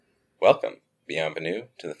Welcome, bienvenue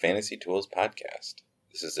to the Fantasy Tools Podcast.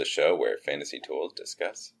 This is a show where Fantasy Tools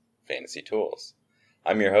discuss fantasy tools.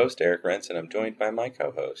 I'm your host, Eric Rentz, and I'm joined by my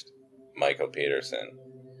co-host, Michael Peterson.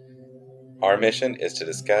 Our mission is to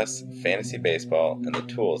discuss fantasy baseball and the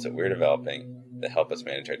tools that we're developing that help us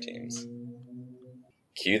manage our teams.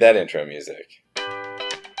 Cue that intro music.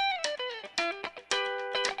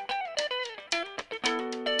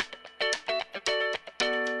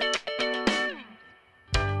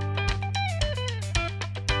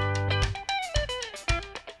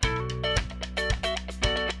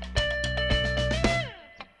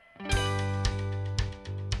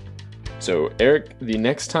 So, Eric, the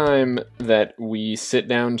next time that we sit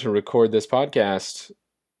down to record this podcast,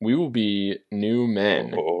 we will be new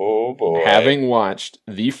men. Oh boy. Having watched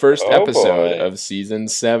the first episode of Season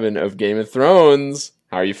 7 of Game of Thrones.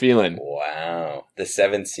 How are you feeling? Wow. The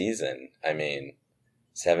 7th season. I mean,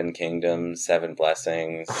 7 kingdoms, 7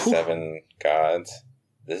 blessings, 7 gods.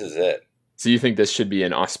 This is it. So you think this should be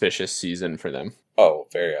an auspicious season for them? Oh,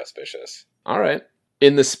 very auspicious. All right.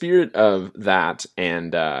 In the spirit of that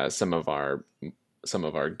and some of our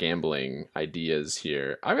gambling ideas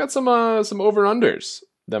here, I've got some over-unders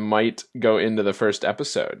that might go into the first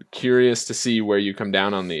episode. Curious to see where you come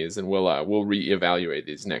down on these, and we'll reevaluate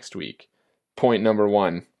these next week. Point number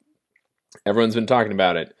 1. Everyone's been talking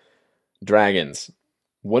about it. Dragons.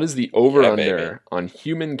 What is the over-under on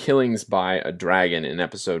human killings by a dragon in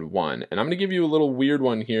episode 1? And I'm going to give you a little weird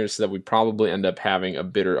one here so that we probably end up having a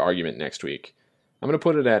bitter argument next week. I'm going to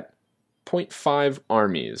put it at 0.5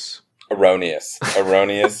 armies. Erroneous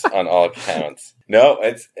on all counts. No,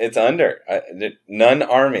 it's under. None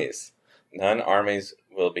armies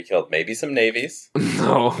will be killed. Maybe some navies.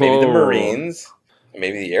 No. Maybe the Marines.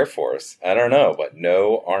 Maybe the Air Force. I don't know, but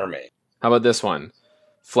no army. How about this one?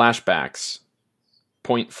 Flashbacks.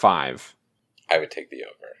 0.5. I would take the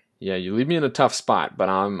over. Yeah, you leave me in a tough spot, but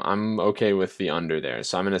I'm okay with the under there.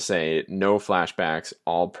 So I'm going to say no flashbacks,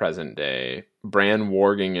 all present day. Bran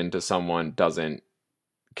warging into someone doesn't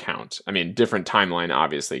count. I mean, different timeline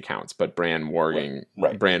obviously counts, but Bran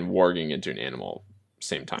warging into an animal,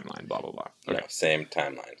 same timeline, blah, blah, blah. Okay. Yeah, same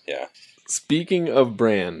timeline, yeah. Speaking of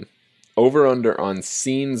Bran, over under on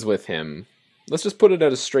scenes with him, let's just put it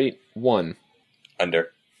at a straight 1.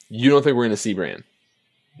 Under. You don't think we're going to see Bran?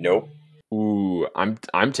 Nope. Ooh, I'm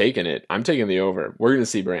taking it. I'm taking the over. We're going to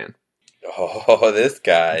see Bran. Oh, this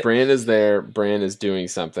guy. Bran is there. Bran is doing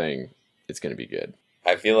something. It's going to be good.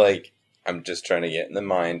 I feel like I'm just trying to get in the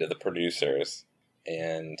mind of the producers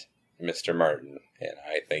and Mr. Martin, and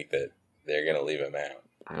I think that they're going to leave him out.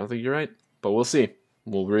 I don't think you're right, but we'll see.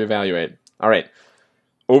 We'll reevaluate. All right.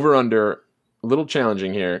 Over under, a little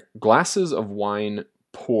challenging here. Glasses of wine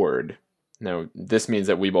poured. Now, this means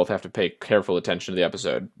that we both have to pay careful attention to the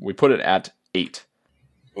episode. We put it at 8.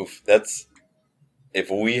 Oof, if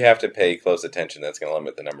we have to pay close attention, that's going to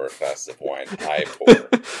limit the number of glasses of wine I pour.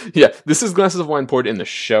 Yeah, this is glasses of wine poured in the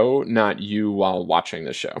show, not you while watching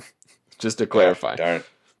the show. Just to clarify. Oh, darn.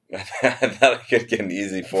 I thought I could get an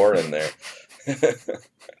easy 4 in there.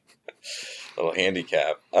 Little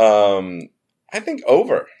handicap. I think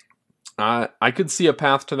over. I could see a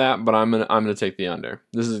path to that, but I'm gonna take the under.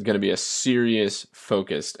 This is gonna be a serious,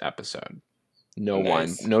 focused episode. No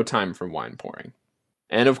nice. Wine, no time for wine pouring.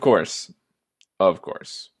 And of course,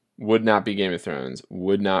 would not be Game of Thrones,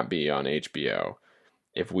 would not be on HBO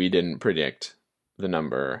if we didn't predict the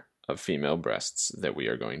number of female breasts that we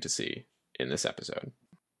are going to see in this episode.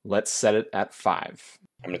 Let's set it at 5.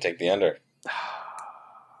 I'm gonna take the under.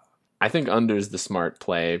 I think under is the smart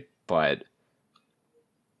play, but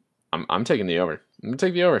I'm taking the over. I'm going to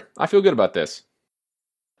take the over. I feel good about this.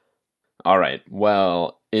 All right.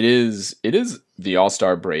 Well, it is the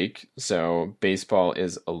All-Star break, so baseball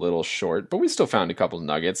is a little short, but we still found a couple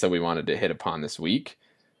nuggets that we wanted to hit upon this week.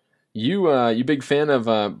 You big fan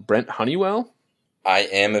of Brent Honeywell? I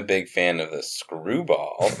am a big fan of the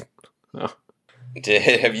screwball. Oh.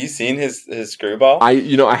 Have you seen his screwball?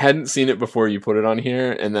 I hadn't seen it before you put it on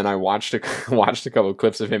here, and then I watched a couple of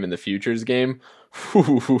clips of him in the Futures game.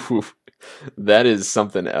 That is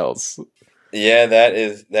something else. Yeah, that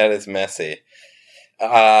is messy.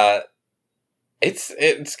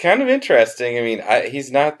 It's kind of interesting. I mean,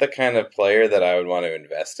 he's not the kind of player that I would want to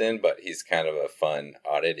invest in, but he's kind of a fun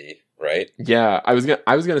oddity, right? Yeah, I was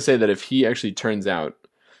gonna say that if he actually turns out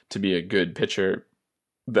to be a good pitcher,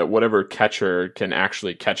 that whatever catcher can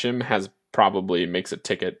actually catch him probably stamps a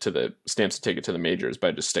ticket to the majors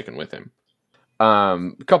by just sticking with him. A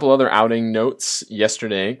couple other outing notes.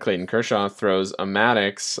 Yesterday, Clayton Kershaw throws a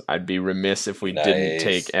Maddox. I'd be remiss if we didn't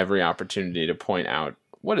take every opportunity to point out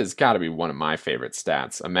what has got to be one of my favorite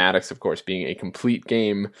stats. A Maddox, of course, being a complete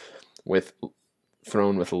game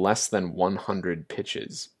thrown with less than 100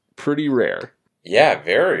 pitches. Pretty rare. Yeah,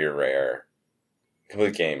 very rare.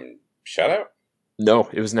 Complete game shutout? No,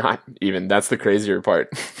 it was not even. That's the crazier part.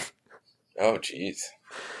 Oh, jeez.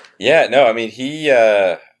 Yeah, no, I mean,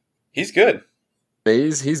 he's good.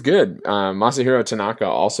 He's good. Masahiro Tanaka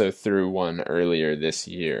also threw one earlier this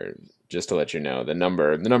year. Just to let you know, the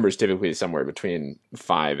number is typically somewhere between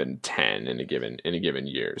 5 and 10 in a given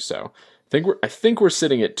year. So I think we're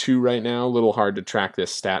sitting at 2 right now. A little hard to track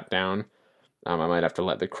this stat down. I might have to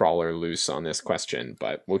let the crawler loose on this question,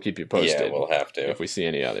 but we'll keep you posted. Yeah, we'll have to if we see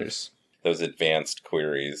any others. Those advanced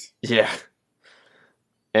queries. Yeah.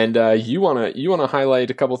 And you wanna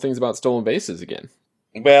highlight a couple things about stolen bases again?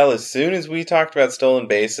 Well, as soon as we talked about stolen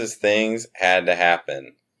bases, things had to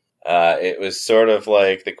happen. It was sort of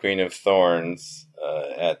like the Queen of Thorns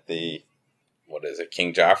at the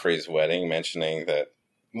King Joffrey's wedding, mentioning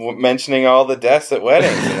all the deaths at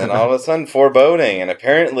weddings, and then all of a sudden foreboding. And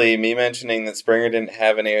apparently, me mentioning that Springer didn't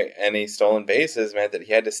have any stolen bases meant that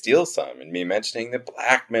he had to steal some, and me mentioning that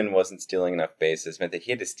Blackmon wasn't stealing enough bases meant that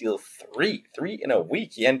he had to steal three in a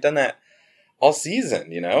week. He hadn't done that all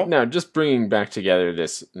season, you know? Now, just bringing back together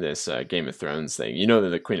this Game of Thrones thing, you know that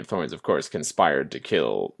the Queen of Thorns, of course, conspired to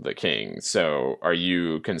kill the king. So, are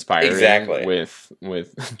you conspiring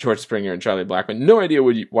with George Springer and Charlie Blackmon? No idea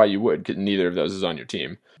why you would, because neither of those is on your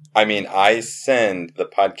team. I mean, I send the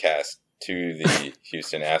podcast to the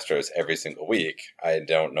Houston Astros every single week. I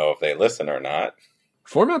don't know if they listen or not.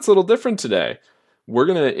 Format's a little different today. We're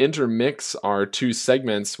going to intermix our 2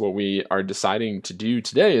 segments. What we are deciding to do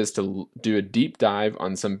today is to do a deep dive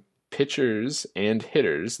on some pitchers and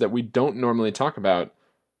hitters that we don't normally talk about,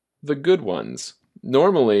 the good ones.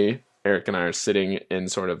 Normally, Eric and I are sitting in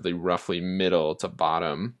sort of the roughly middle to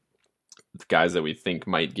bottom, the guys that we think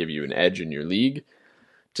might give you an edge in your league.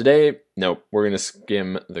 Today, nope, we're going to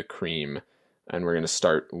skim the cream, and we're going to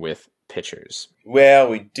start with pitchers. Well,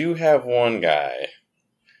 we do have one guy.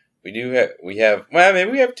 We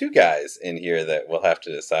have 2 guys in here that we'll have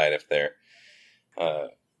to decide if they're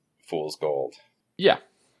fool's gold. Yeah,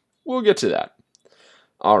 we'll get to that.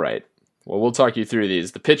 All right. Well, we'll talk you through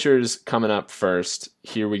these. The pitchers coming up first.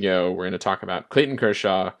 Here we go. We're going to talk about Clayton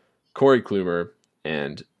Kershaw, Corey Kluber,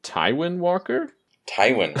 and Taijuan Walker.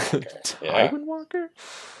 Taijuan Walker. Taijuan Walker?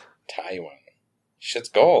 Taijuan. Shit's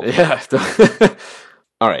gold. Yeah.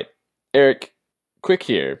 All right. Eric, quick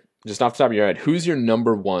here. Just off the top of your head, who's your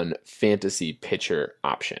number 1 fantasy pitcher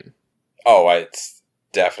option? Oh, it's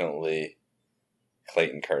definitely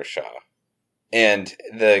Clayton Kershaw. And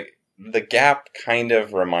the gap kind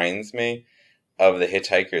of reminds me of the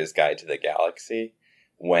Hitchhiker's Guide to the Galaxy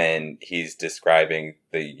when he's describing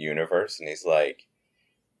the universe, and he's like,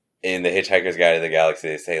 in the Hitchhiker's Guide to the Galaxy,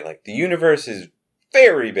 they say, like, the universe is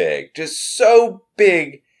very big, just so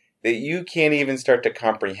big that you can't even start to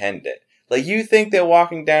comprehend it. Like, you think that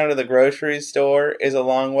walking down to the grocery store is a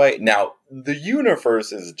long way. Now, the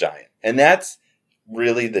universe is giant. And that's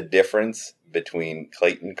really the difference between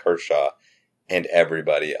Clayton Kershaw and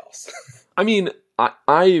everybody else. I mean,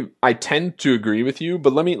 I tend to agree with you,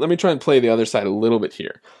 but let me try and play the other side a little bit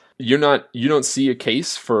here. You don't see a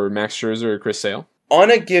case for Max Scherzer or Chris Sale? On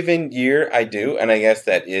a given year, I do. And I guess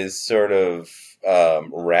that is sort of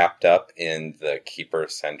wrapped up in the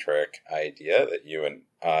keeper-centric idea that you and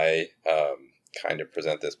I kind of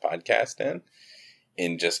present this podcast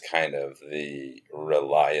in just kind of the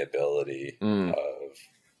reliability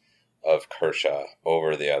of Kershaw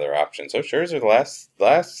over the other options. So Scherzer the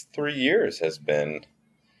last 3 years has been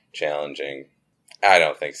challenging. I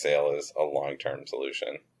don't think Sale is a long-term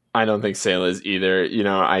solution. I don't think Sale is either. You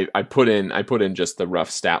know, I put in just the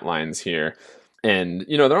rough stat lines here. And,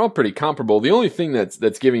 you know, they're all pretty comparable. The only thing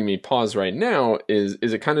that's giving me pause right now is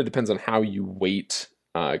it kind of depends on how you weight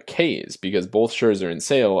Ks, because both Scherzer and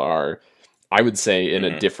Sale are, I would say, in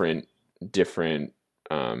a different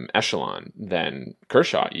echelon than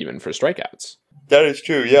Kershaw, even for strikeouts. That is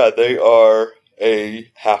true. Yeah, they are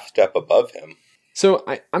a half step above him. So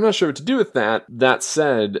I'm not sure what to do with that. That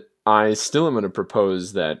said, I still am going to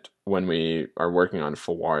propose that when we are working on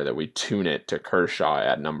Fawar, that we tune it to Kershaw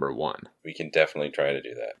at number 1. We can definitely try to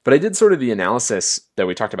do that. But I did sort of the analysis that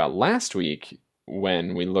we talked about last week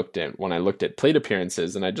when I looked at plate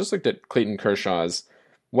appearances, and I just looked at Clayton Kershaw's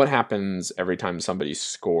what happens every time somebody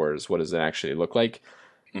scores. What does it actually look like?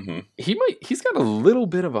 Mm-hmm. He's got a little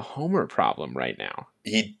bit of a homer problem right now.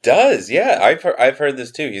 He does, yeah. I've heard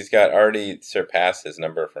this too. He's already surpassed his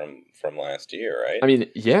number from last year, right? I mean,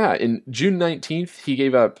 yeah. In June 19th, he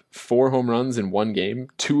gave up 4 home runs in one game,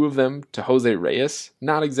 2 of them to Jose Reyes.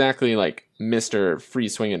 Not exactly like Mr. Free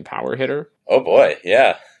swinging power hitter. Oh boy,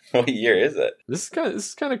 yeah. What year is it? This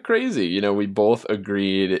is kind of crazy. You know, we both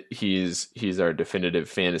agreed he's our definitive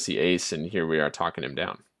fantasy ace, and here we are talking him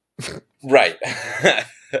down. Right.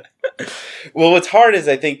 Well, what's hard is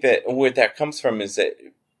I think that where that comes from is that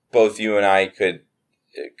both you and I could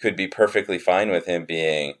be perfectly fine with him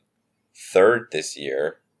being third this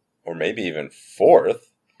year, or maybe even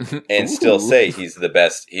fourth, and still say he's the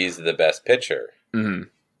best pitcher Mm-hmm.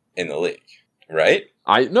 in the league, right?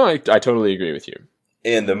 I totally agree with you.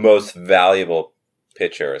 And the most valuable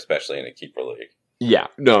pitcher, especially in a keeper league. Yeah,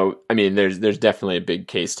 no, I mean there's definitely a big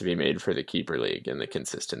case to be made for the keeper league and the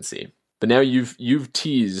consistency. But now you've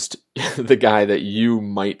teased the guy that you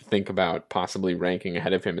might think about possibly ranking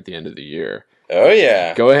ahead of him at the end of the year. Oh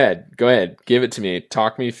yeah. Go ahead, give it to me.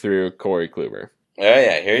 Talk me through Corey Kluber. Oh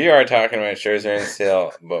yeah, here you are talking about Scherzer and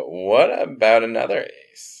Sale, but what about another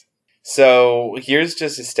ace? So here's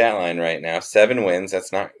just his stat line right now: 7 wins.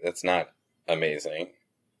 That's not amazing.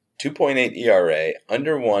 2.8 ERA,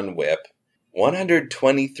 under 1 WHIP,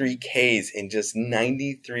 123 Ks in just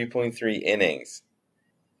 93.3 innings.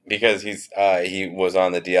 Because he was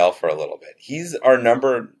on the DL for a little bit. He's our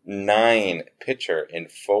number 9 pitcher in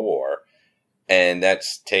FWAR, and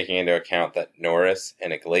that's taking into account that Norris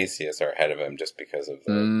and Iglesias are ahead of him just because of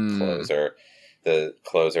the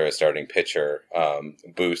closer, a starting pitcher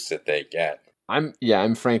boost that they get.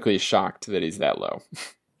 I'm frankly shocked that he's that low.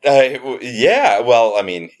 Yeah, well, I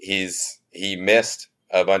mean, he missed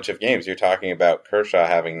a bunch of games. You're talking about Kershaw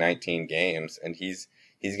having 19 games, and he's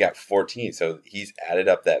got 14, so he's added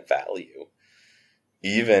up that value.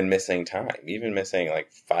 Even missing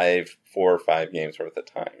like 4 or 5 games worth of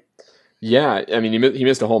time. Yeah, I mean he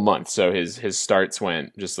missed a whole month, so his starts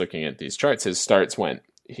went. Just looking at these charts, his starts went.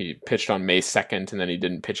 He pitched on May 2nd, and then he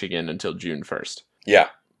didn't pitch again until June 1st. Yeah,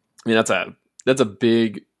 I mean that's a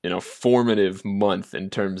big, formative month in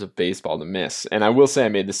terms of baseball to miss. And I will say I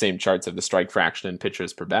made the same charts of the strike fraction and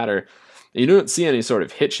pitches per batter. You don't see any sort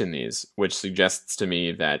of hitch in these, which suggests to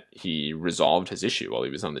me that he resolved his issue while he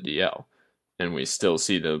was on the DL, and we still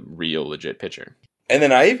see the real legit pitcher. and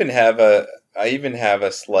then I even have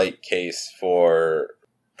a slight case for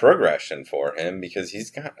progression for him because he's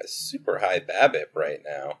got a super high BABIP right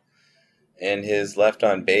now, and his left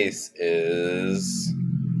on base is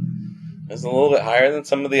a little bit higher than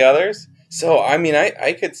some of the others. So I mean,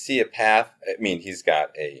 I could see a path. I mean,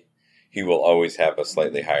 he will always have a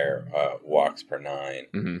slightly higher walks per 9.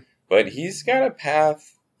 Mm-hmm. But he's got a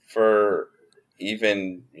path for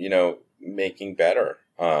even, making better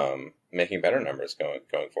numbers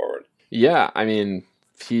going forward. Yeah, I mean,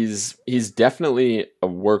 he's definitely a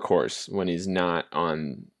workhorse when he's not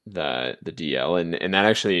on the DL, and that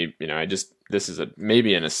actually, this is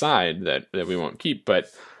maybe an aside that we won't keep, but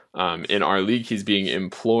in our league, he's being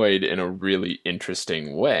employed in a really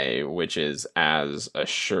interesting way, which is as a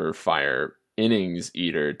surefire innings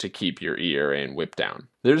eater to keep your ERA and WHIP down.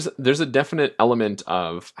 There's a definite element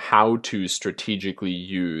of how to strategically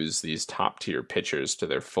use these top tier pitchers to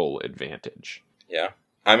their full advantage. Yeah,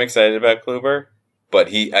 I'm excited about Kluber, but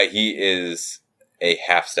he is a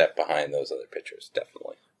half step behind those other pitchers,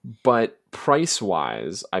 definitely. But price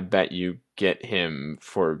wise, I bet you get him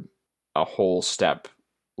for a whole step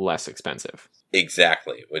less expensive.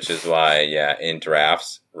 Exactly, which is why, in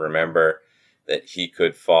drafts, remember that he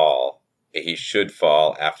should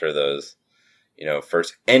fall after those,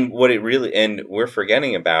 first. And and we're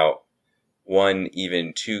forgetting about 1,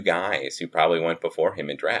 even 2 guys who probably went before him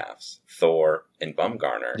in drafts, Thor and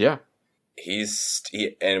Bumgarner. Yeah.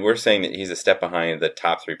 And we're saying that he's a step behind the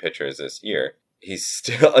top 3 pitchers this year. He's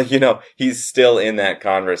still in that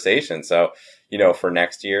conversation. So, for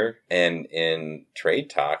next year and in trade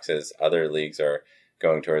talks as other leagues are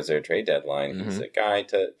going towards their trade deadline, he's a guy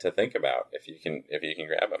to think about if you can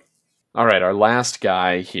grab him. All right, our last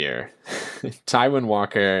guy here, Taijuan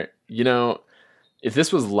Walker. If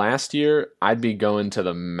this was last year, I'd be going to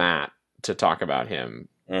the mat to talk about him.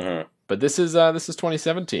 Mm-hmm. But this is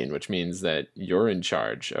 2017, which means that you're in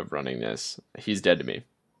charge of running this. He's dead to me.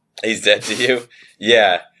 He's dead to you?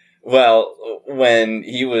 Yeah. Well, when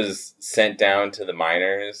he was sent down to the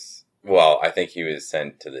minors, I think he was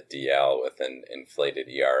sent to the DL with an inflated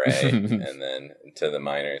ERA and then to the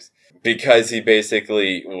minors because he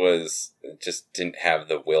basically just didn't have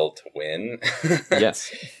the will to win.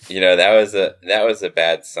 Yes. That was a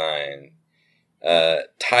bad sign.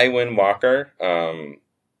 Taijuan Walker,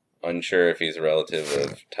 unsure if he's a relative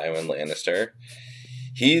of Tywin Lannister.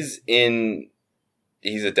 He's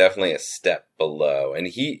definitely a step below, and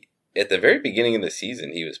at the very beginning of the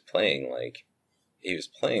season, he was playing like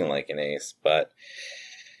an ace, but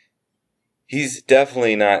He's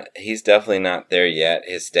definitely not. He's definitely not there yet.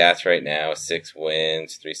 His stats right now: 6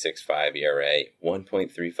 wins, 3.65 ERA,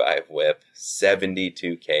 1.35 WHIP,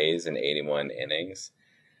 72 Ks in 81 innings.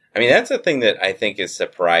 I mean, that's a thing that I think is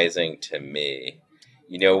surprising to me.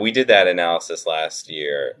 You know, we did that analysis last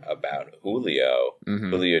year about Julio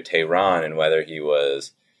Teheran, and whether he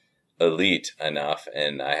was elite enough,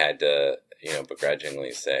 and I had to,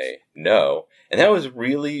 begrudgingly say no. And that was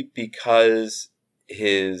really because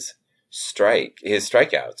his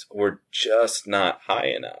strikeouts were just not high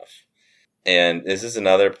enough. And this is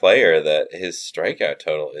another player that his strikeout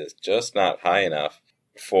total is just not high enough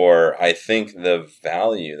for, I think, the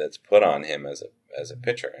value that's put on him as a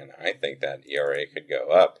pitcher. And I think that ERA could go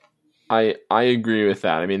up. I agree with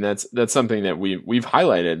that. I mean, that's something that we've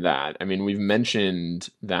highlighted that. I mean, we've mentioned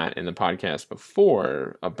that in the podcast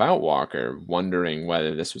before about Walker, wondering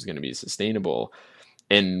whether this was going to be sustainable.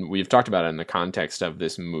 And we've talked about it in the context of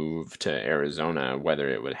this move to Arizona, whether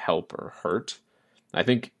it would help or hurt. I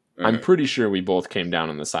think I'm pretty sure we both came down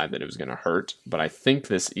on the side that it was going to hurt, but I think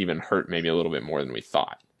this even hurt maybe a little bit more than we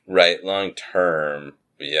thought. Right, long term,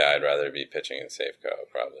 yeah, I'd rather be pitching in Safeco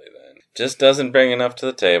probably than. Just doesn't bring enough to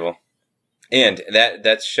the table. And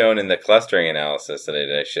that's shown in the clustering analysis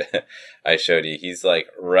that I showed you. He's like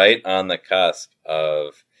right on the cusp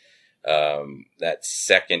of that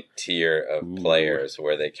second tier of players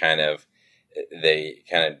where they kind of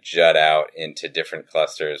jut out into different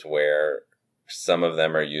clusters where some of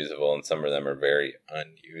them are usable and some of them are very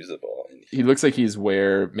unusable. He looks like he's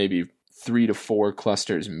where maybe 3 to 4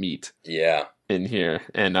 clusters meet. Yeah. In here.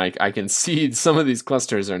 And I can see some of these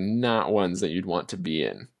clusters are not ones that you'd want to be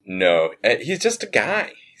in. No. He's just a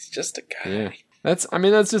guy. Yeah. That's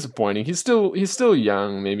disappointing. He's still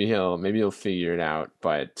young. Maybe he'll figure it out.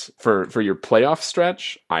 But for your playoff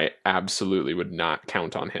stretch, I absolutely would not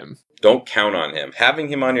count on him. Don't count on him. Having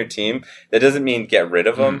him on your team, that doesn't mean get rid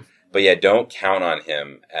of him. But yeah, don't count on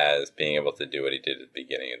him as being able to do what he did at the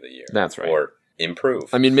beginning of the year. That's right. Or improve.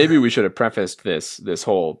 I mean, maybe we should have prefaced this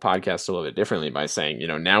whole podcast a little bit differently by saying,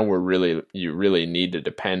 now you really need to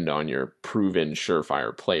depend on your proven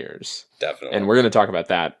surefire players. Definitely. And we're going to talk about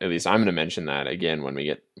that. At least I'm going to mention that again when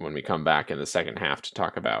we come back in the second half to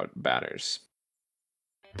talk about batters.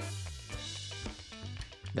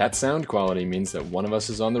 That sound quality means that one of us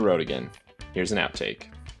is on the road again. Here's an outtake.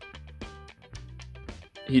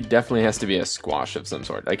 He definitely has to be a squash of some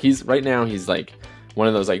sort. Like he's like one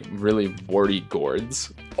of those like really warty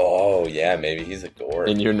gourds. Oh yeah, maybe he's a gourd.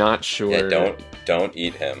 And you're not sure. Yeah, don't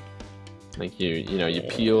eat him. Like you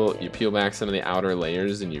peel back some of the outer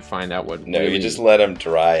layers and you find out what. No, you just let him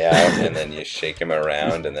dry out and then you shake him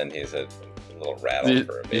around and then he's a little rattle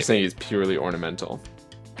for a baby. You're saying he's purely ornamental.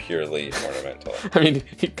 Purely ornamental. I mean,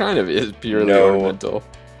 he kind of is purely ornamental.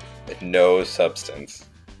 No substance.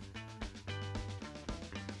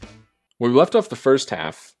 We left off the first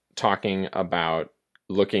half talking about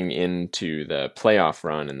looking into the playoff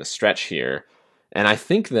run and the stretch here. And I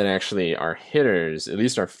think that actually our hitters, at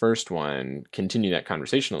least our first one, continue that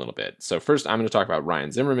conversation a little bit. So first I'm going to talk about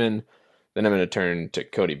Ryan Zimmerman. Then I'm going to turn to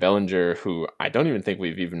Cody Bellinger, who I don't even think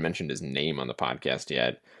we've even mentioned his name on the podcast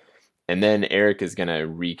yet. And then Eric is going to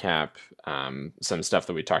recap some stuff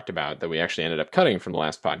that we talked about that we actually ended up cutting from the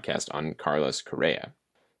last podcast on Carlos Correa.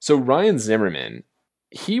 So Ryan Zimmerman,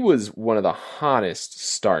 he was one of the hottest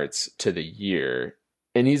starts to the year,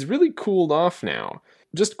 and he's really cooled off now.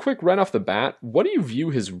 Just quick right off the bat, what do you view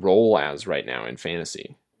his role as right now in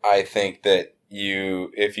fantasy? I think that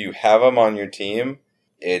if you have him on your team,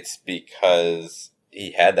 it's because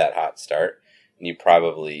he had that hot start, and you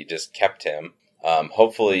probably just kept him.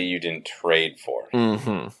 Hopefully you didn't trade for him.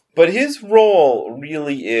 Mm-hmm. But his role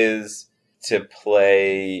really is to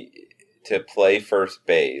play first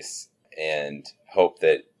base and hope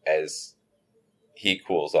that as he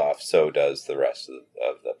cools off, so does the rest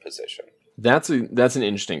of the position. That's an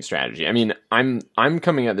interesting strategy. I mean, I'm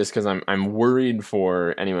coming at this because I'm worried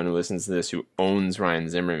for anyone who listens to this who owns Ryan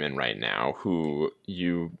Zimmerman right now, who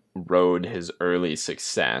you rode his early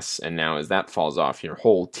success, and now as that falls off, your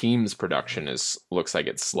whole team's production looks like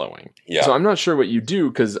it's slowing. Yeah. So I'm not sure what you do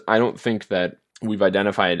because I don't think that we've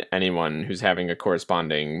identified anyone who's having a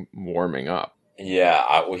corresponding warming up.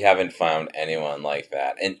 Yeah, we haven't found anyone like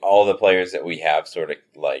that. And all the players that we have sort of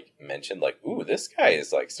like mentioned, like, ooh, this guy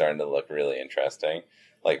is like starting to look really interesting,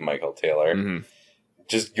 like Michael Taylor. Mm-hmm.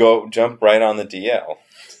 Just jump right on the DL.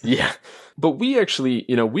 Yeah. But we actually,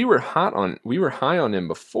 we were high on him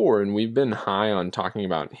before, and we've been high on talking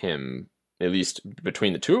about him, at least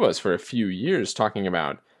between the two of us, for a few years, talking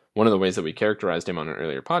about one of the ways that we characterized him on an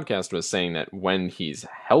earlier podcast was saying that when he's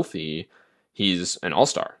healthy, he's an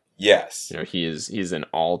all-star. Yes. He's an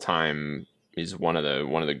all-time he's one of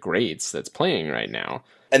the greats that's playing right now.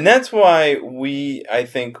 And that's why I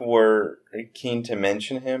think, were keen to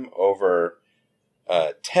mention him over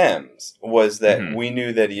Thames, was that we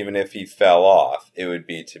knew that even if he fell off, it would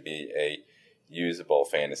be to be a usable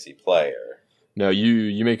fantasy player. No,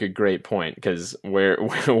 you make a great point, because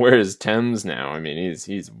where is Thames now? I mean,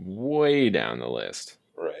 he's way down the list.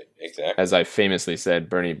 Right, exactly. As I famously said,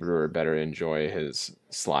 Bernie Brewer better enjoy his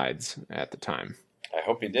slides at the time. I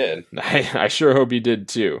hope he did. I sure hope he did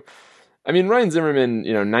too. I mean, Ryan Zimmerman,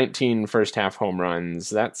 19 first half home runs.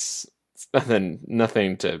 That's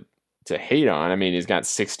nothing to hate on. I mean, he's got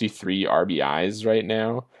 63 RBIs right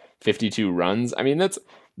now, 52 runs. I mean, that's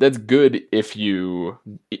good if you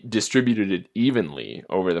distributed it evenly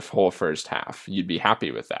over the whole first half. You'd be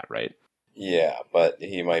happy with that, right? Yeah, but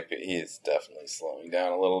he's definitely slowing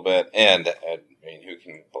down a little bit. And I mean, who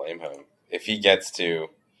can blame him? If he gets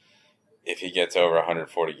over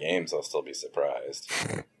 140 games, I'll still be surprised.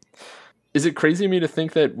 Is it crazy to me to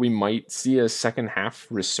think that we might see a second half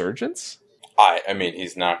resurgence? I mean,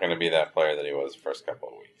 he's not going to be that player that he was the first couple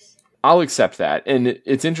of weeks. I'll accept that. And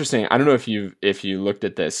it's interesting. I don't know if you looked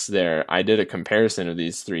at this there. I did a comparison of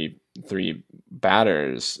these three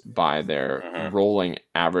batters by their rolling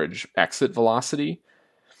average exit velocity.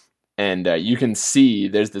 And you can see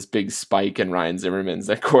there's this big spike in Ryan Zimmerman's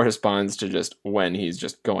that corresponds to just when he's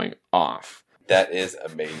just going off. That is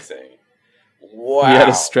amazing. Wow. He had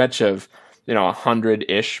a stretch of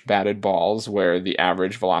 100-ish batted balls where the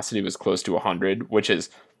average velocity was close to 100, which is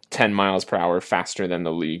 10 miles per hour faster than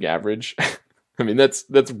the league average. I mean, that's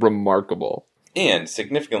remarkable. And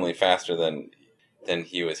significantly faster than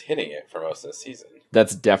he was hitting it for most of the season.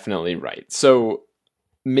 That's definitely right. So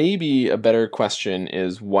maybe a better question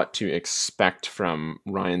is what to expect from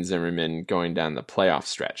Ryan Zimmerman going down the playoff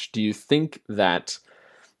stretch. Do you think that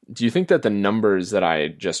the numbers that I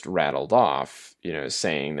just rattled off,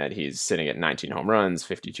 saying that he's sitting at 19 home runs,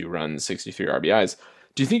 52 runs, 63 RBIs,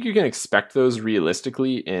 do you think you can expect those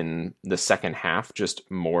realistically in the second half, just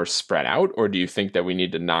more spread out? Or do you think that we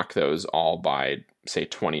need to knock those all by, say,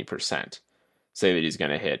 20%? Say that he's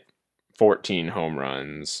going to hit 14 home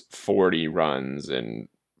runs, 40 runs, and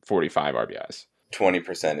 45 RBIs.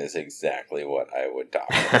 20% is exactly what I would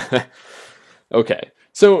dominate. Okay.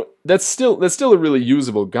 So that's still a really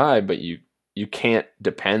usable guy, but you can't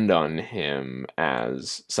depend on him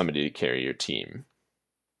as somebody to carry your team.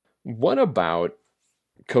 What about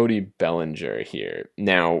Cody Bellinger here?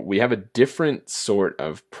 Now, we have a different sort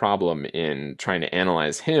of problem in trying to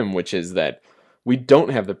analyze him, which is that we don't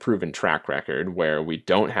have the proven track record, where we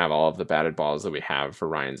don't have all of the batted balls that we have for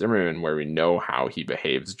Ryan Zimmerman, where we know how he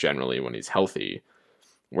behaves generally when he's healthy.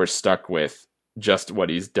 We're stuck with just what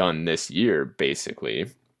he's done this year, basically.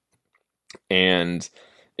 And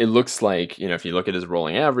it looks like, if you look at his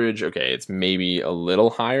rolling average, okay, it's maybe a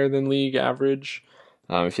little higher than league average.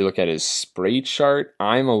 If you look at his spray chart,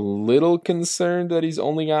 I'm a little concerned that he's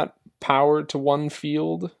only got power to one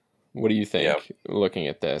field. What do you think, looking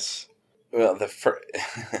at this? Well, this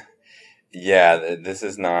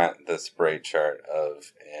is not the spray chart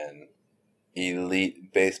of an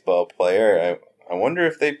elite baseball player. I wonder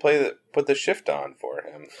if they put the shift on for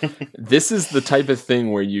him. This is the type of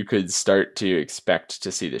thing where you could start to expect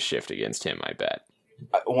to see the shift against him, I bet.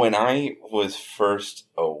 When I was first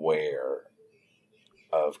aware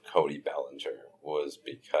of Cody Bellinger was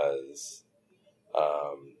because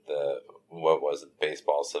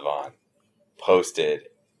Baseball Savant posted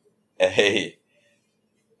a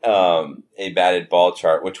batted ball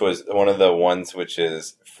chart, which was one of the ones which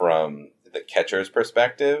is from the catcher's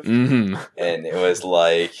perspective, and it was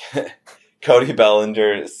like Cody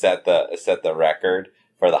Bellinger set the record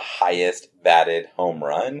for the highest batted home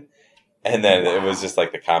run, and then it was just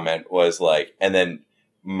like the comment was like, and then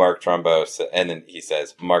Mark Trumbo and then he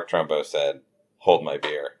says Mark Trumbo said, "Hold my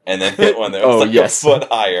beer," and then hit one that was a foot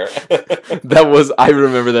higher. I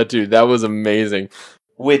remember that too. That was amazing.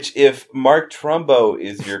 Which, if Mark Trumbo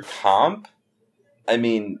is your comp, I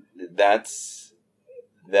mean, that's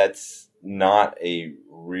not a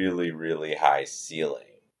really, really high ceiling.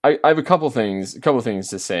 I have a couple things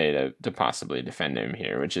to say to possibly defend him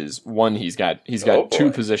here, which is, one, he's got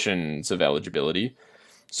two positions of eligibility,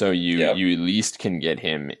 so you at least can get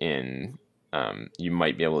him in. You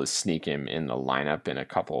might be able to sneak him in the lineup in a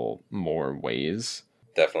couple more ways.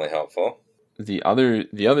 Definitely helpful. The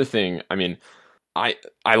other thing, I mean, I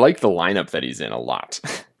like the lineup that he's in a lot.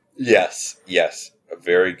 Yes, a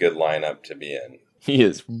very good lineup to be in. He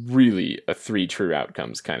is really a 3 true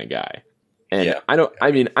outcomes kind of guy. And I don't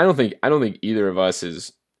think either of us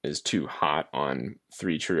is too hot on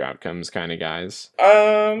 3 true outcomes kind of guys.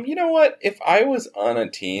 You know what? If I was on a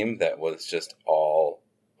team that was just all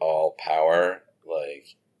power,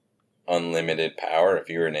 like unlimited power, if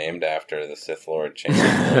you were named after the Sith Lord changing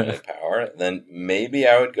unlimited power, then maybe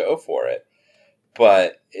I would go for it.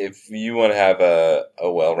 But if you want to have a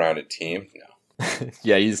well-rounded team, no.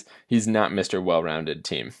 Yeah, he's not Mr. Well-rounded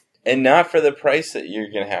team. And not for the price that you're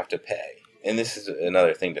going to have to pay. And this is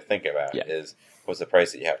another thing to think about, is what's the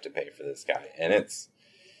price that you have to pay for this guy. And it's,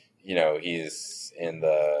 he's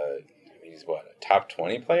what, a top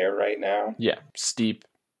 20 player right now? Yeah, steep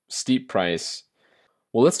price.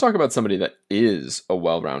 Well, let's talk about somebody that is a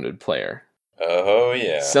well-rounded player. Oh,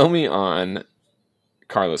 yeah. Sell me on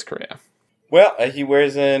Carlos Correa. Well, he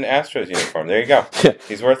wears an Astros uniform. There you go.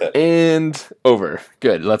 He's worth it. And over.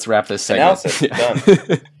 Good. Let's wrap this segment. Analysis.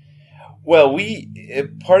 Done. Well,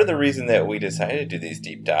 part of the reason that we decided to do these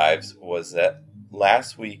deep dives was that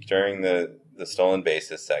last week during the stolen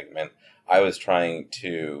bases segment, I was trying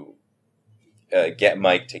to get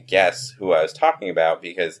Mike to guess who I was talking about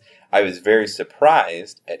because I was very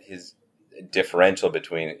surprised at his differential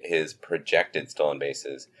between his projected stolen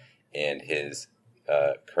bases and his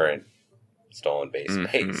current stolen base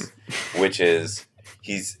pace, which is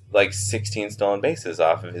he's like 16 stolen bases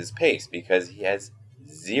off of his pace because he has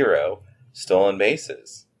 0 stolen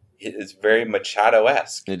bases. It is very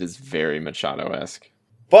Machado-esque. It is very Machado-esque.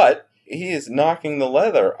 But he is knocking the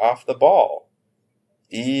leather off the ball.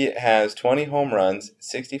 He has 20 home runs,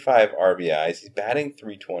 65 RBIs. He's batting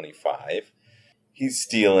 .325. He's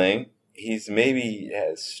stealing. He's maybe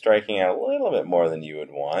striking out a little bit more than you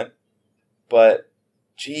would want. But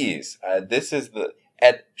geez, this is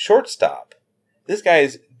at shortstop. This guy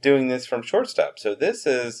is doing this from shortstop. So this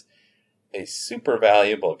is a super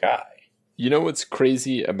valuable guy. You know what's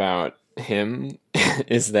crazy about him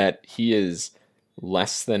is that he is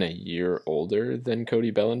less than a year older than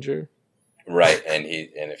Cody Bellinger. Right, and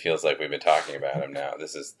it feels like we've been talking about him now.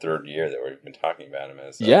 This is 3rd year that we've been talking about him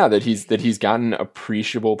as. Yeah, that he's gotten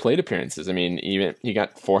appreciable plate appearances. I mean, even he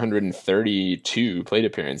got 432 plate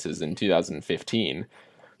appearances in 2015.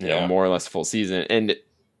 You know, more or less full season, and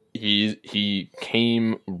he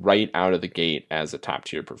came right out of the gate as a top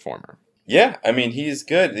tier performer. Yeah, I mean he's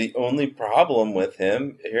good. The only problem with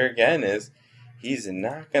him here again is he's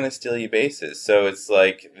not going to steal you bases. So it's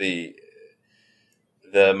like the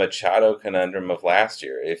Machado conundrum of last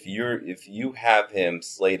year. If you have him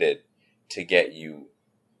slated to get you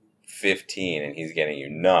 15 and he's getting you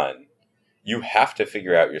none, you have to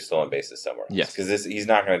figure out your stolen bases somewhere else. Yes, because he's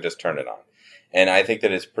not going to just turn it on. And I think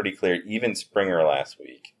that it's pretty clear. Even Springer last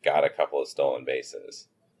week got a couple of stolen bases,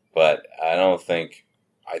 but I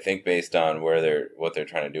think based on what they're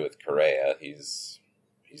trying to do with Correa, he's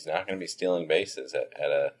not going to be stealing bases at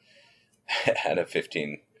a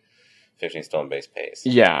 15 stolen base pace.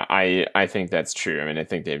 Yeah, I think that's true. I mean, I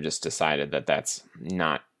think they've just decided that that's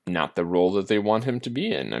not the role that they want him to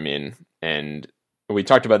be in. I mean, and we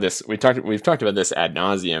talked about this. We've talked about this ad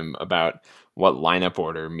nauseum about what lineup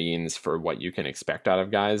order means for what you can expect out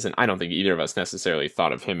of guys, and I don't think either of us necessarily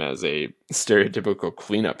thought of him as a stereotypical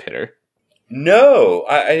cleanup hitter. No,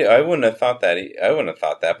 I wouldn't have thought that. I wouldn't have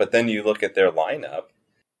thought that. But then you look at their lineup,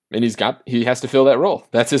 and he has to fill that role.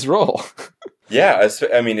 That's his role. Yeah,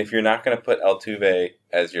 I mean, if you're not going to put Altuve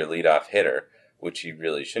as your leadoff hitter, which he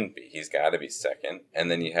really shouldn't be, he's got to be second,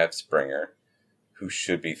 and then you have Springer, who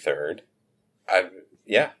should be third.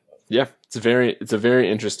 Yeah, it's a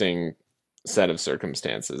very interesting set of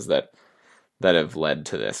circumstances that have led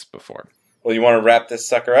to this before. Well, you want to wrap this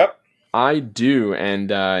sucker up? I do, and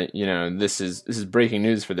this is breaking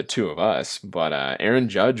news for the two of us, but Aaron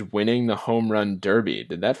Judge winning the home run derby.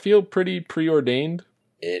 Did that feel pretty preordained?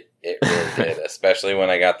 It really did, especially when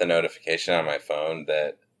I got the notification on my phone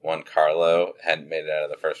that Juan Carlo hadn't made it out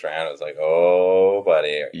of the first round. I was like, oh,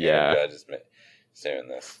 buddy, yeah, Aaron Judge is doing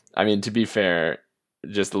this. I mean, to be fair,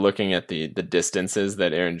 just looking at the distances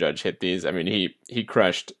that Aaron Judge hit these, I mean, he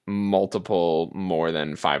crushed multiple more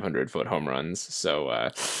than 500-foot home runs, so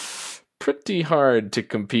pretty hard to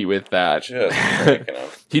compete with that.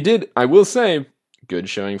 He did, I will say, good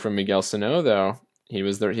showing from Miguel Sano, though.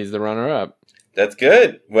 He's the runner-up. That's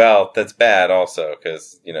good. Well, that's bad also,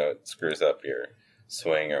 because it screws up your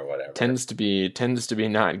swing or whatever. Tends to be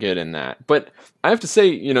not good in that. But I have to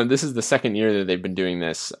say, this is the second year that they've been doing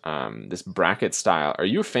this this bracket style. Are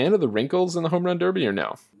you a fan of the wrinkles in the home run derby or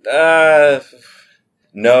no?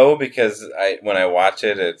 No, because when I watch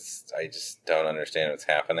it, I just don't understand what's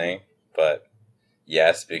happening. But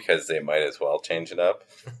yes, because they might as well change it up.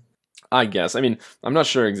 I guess. I mean, I'm not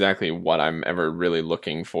sure exactly what I'm ever really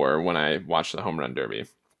looking for when I watch the home run derby.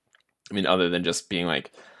 I mean, other than just being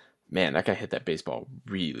like, man, that guy hit that baseball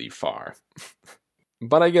really far.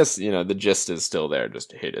 But I guess, the gist is still there, just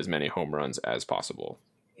to hit as many home runs as possible.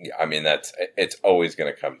 Yeah, I mean, it's always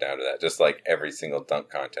going to come down to that. Just like every single dunk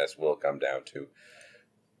contest will come down to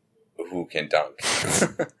who can dunk.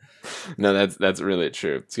 No, that's really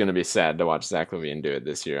true. It's going to be sad to watch Zach LaVine do it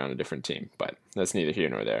this year on a different team, but that's neither here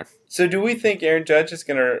nor there. So, do we think Aaron Judge is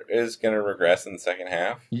gonna regress in the second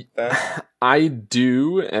half? Then I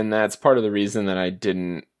do, and that's part of the reason that I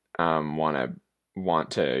didn't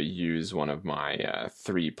want to use one of my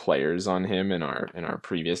 3 players on him in our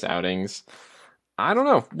previous outings. I don't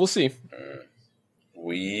know. We'll see.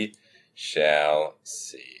 We shall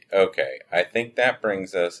see. Okay, I think that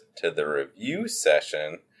brings us to the review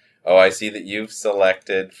session. Oh, I see that you've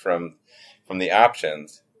selected from the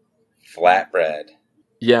options flatbread.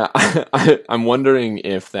 Yeah, I'm wondering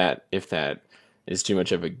if that is too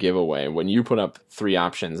much of a giveaway. When you put up 3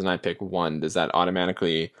 options and I pick one, does that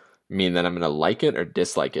automatically mean that I'm going to like it or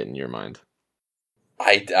dislike it in your mind?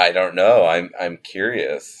 I don't know. I'm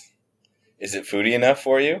curious. Is it foodie enough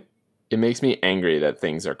for you? It makes me angry that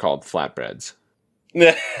things are called flatbreads.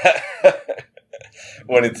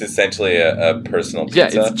 When it's essentially a personal pizza? Yeah,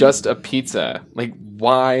 it's just a pizza. Like,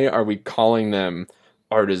 why are we calling them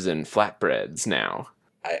artisan flatbreads now?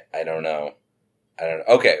 I don't know.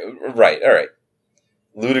 Okay, right, all right.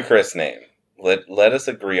 Ludicrous name. Let us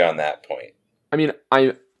agree on that point. I mean,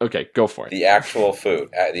 okay, go for it. The actual food.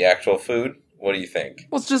 What do you think?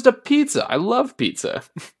 Well, it's just a pizza. I love pizza.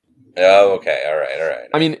 Oh, okay, all right.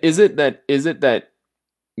 I mean, is it that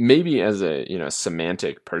maybe as a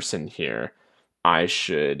semantic person here, I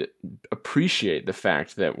should appreciate the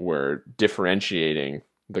fact that we're differentiating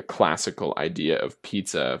the classical idea of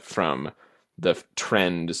pizza from the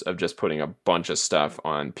trends of just putting a bunch of stuff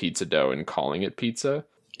on pizza dough and calling it pizza.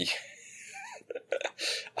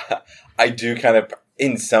 I do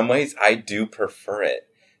in some ways, I do prefer it.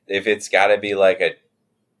 If it's got to be like a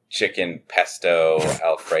chicken pesto,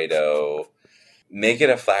 Alfredo, make it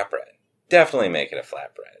a flatbread. Definitely make it a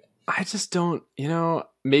flatbread. I just don't,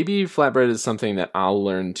 maybe flatbread is something that I'll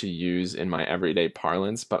learn to use in my everyday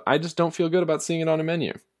parlance, but I just don't feel good about seeing it on a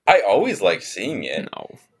menu. I always like seeing it.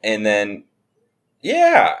 No. And then,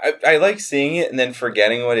 yeah, I like seeing it and then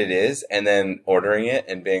forgetting what it is and then ordering it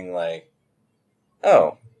and being like,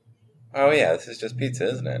 oh yeah, this is just pizza,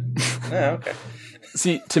 isn't it? Oh, okay.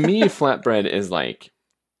 See, to me, flatbread is like,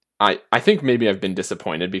 I think maybe I've been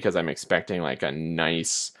disappointed because I'm expecting like a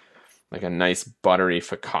nice buttery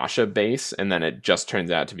focaccia base, and then it just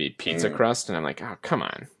turns out to be pizza crust, and I'm like, oh, come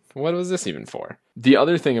on. What was this even for? The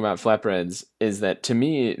other thing about flatbreads is that, to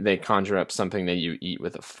me, they conjure up something that you eat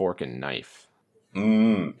with a fork and knife.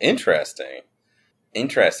 Interesting.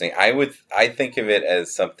 I think of it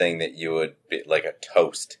as something that you would be like a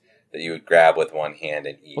toast that you would grab with one hand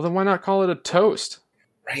and eat. Well, then why not call it a toast?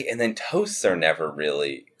 Right, and then toasts are never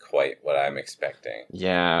really quite what I'm expecting.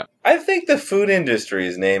 Yeah. I think the food industry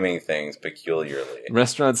is naming things peculiarly.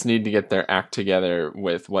 Restaurants need to get their act together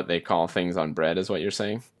with what they call things on bread, is what you're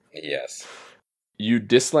saying? Yes. You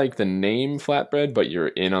dislike the name flatbread, but you're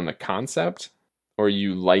in on the concept? Or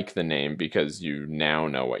you like the name because you now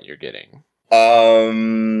know what you're getting?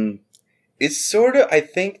 It's sort of, I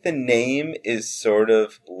think the name is sort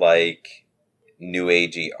of like new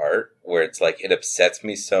agey art, where it's like it upsets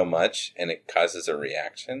me so much and it causes a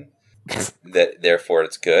reaction that therefore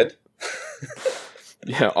it's good.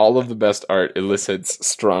 Yeah, all of the best art elicits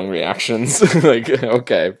strong reactions. Like,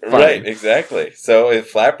 okay, fine. Right, exactly. So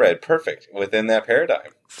flatbread, perfect within that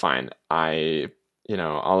paradigm. Fine.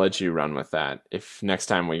 I'll let you run with that. If next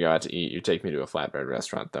time we go out to eat, you take me to a flatbread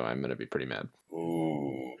restaurant, though, I'm going to be pretty mad.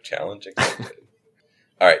 Ooh, challenge accepted.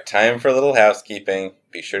 All right, time for a little housekeeping.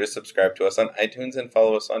 Be sure to subscribe to us on iTunes and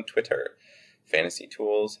follow us on Twitter. Fantasy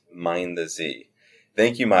Tools, Mind the Z.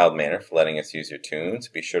 Thank you, Mild Manner, for letting us use your tunes.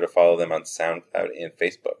 Be sure to follow them on SoundCloud and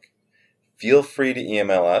Facebook. Feel free to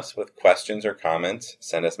email us with questions or comments.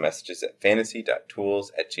 Send us messages at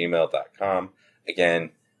fantasy.tools@gmail.com.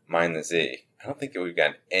 Again, Mind the Z. I don't think that we've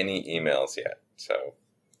gotten any emails yet, so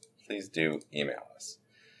please do email us.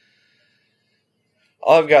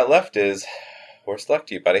 All I've got left is, worst luck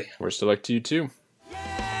to you, buddy. Worst of luck to you, too.